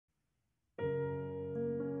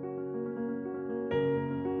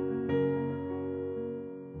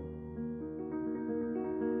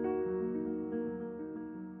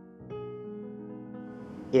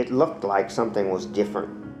it looked like something was different.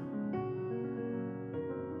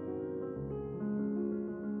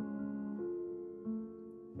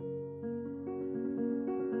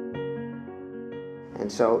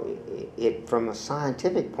 And so it from a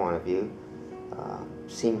scientific point of view,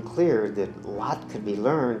 seemed clear that a lot could be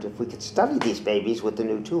learned if we could study these babies with the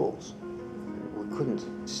new tools. We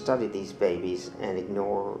couldn't study these babies and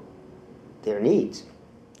ignore their needs.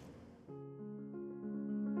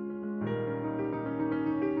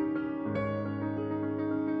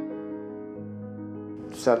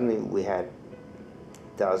 Suddenly we had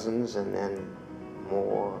dozens and then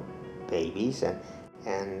more babies,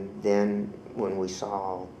 and then when we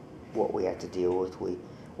saw what we had to deal with,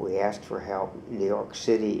 we asked for help. New York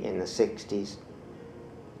City in the 60s,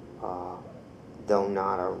 though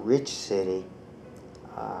not a rich city,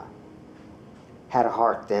 had a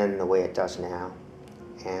heart then the way it does now.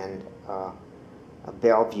 And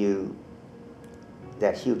Bellevue,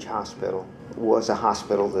 that huge hospital, was a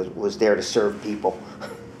hospital that was there to serve people,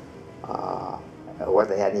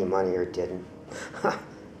 whether they had any money or didn't.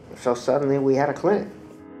 So suddenly we had a clinic.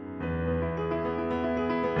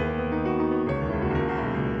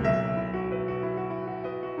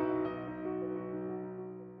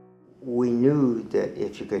 We knew that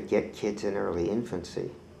if you could get kids in early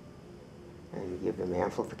infancy and give them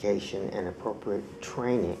amplification and appropriate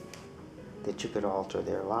training, that you could alter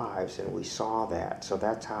their lives, and we saw that. So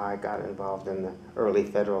that's how I got involved in the early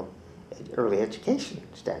federal early education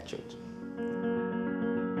statutes.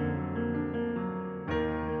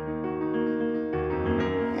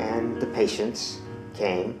 And the patients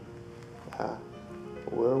came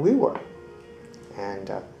where we were.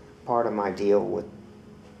 And part of my deal with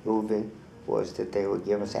moving was that they would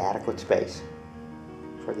give us adequate space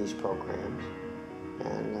for these programs,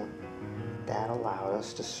 and that allowed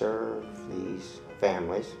us to serve these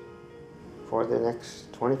families for the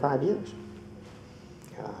next 25 years.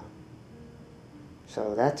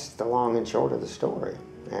 So that's the long and short of the story,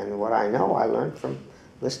 and what I know I learned from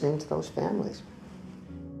listening to those families.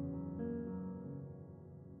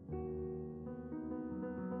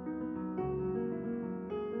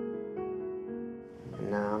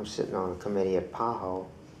 Now I'm sitting on a committee at PAHO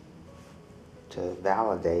to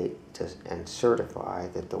validate and certify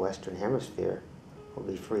that the Western Hemisphere will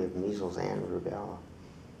be free of measles and rubella,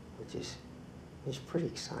 which is pretty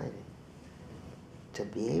exciting. To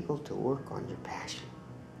be able to work on your passion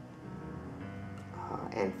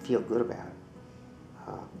and feel good about it,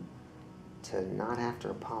 to not have to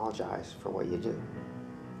apologize for what you do.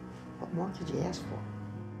 What more could you ask for?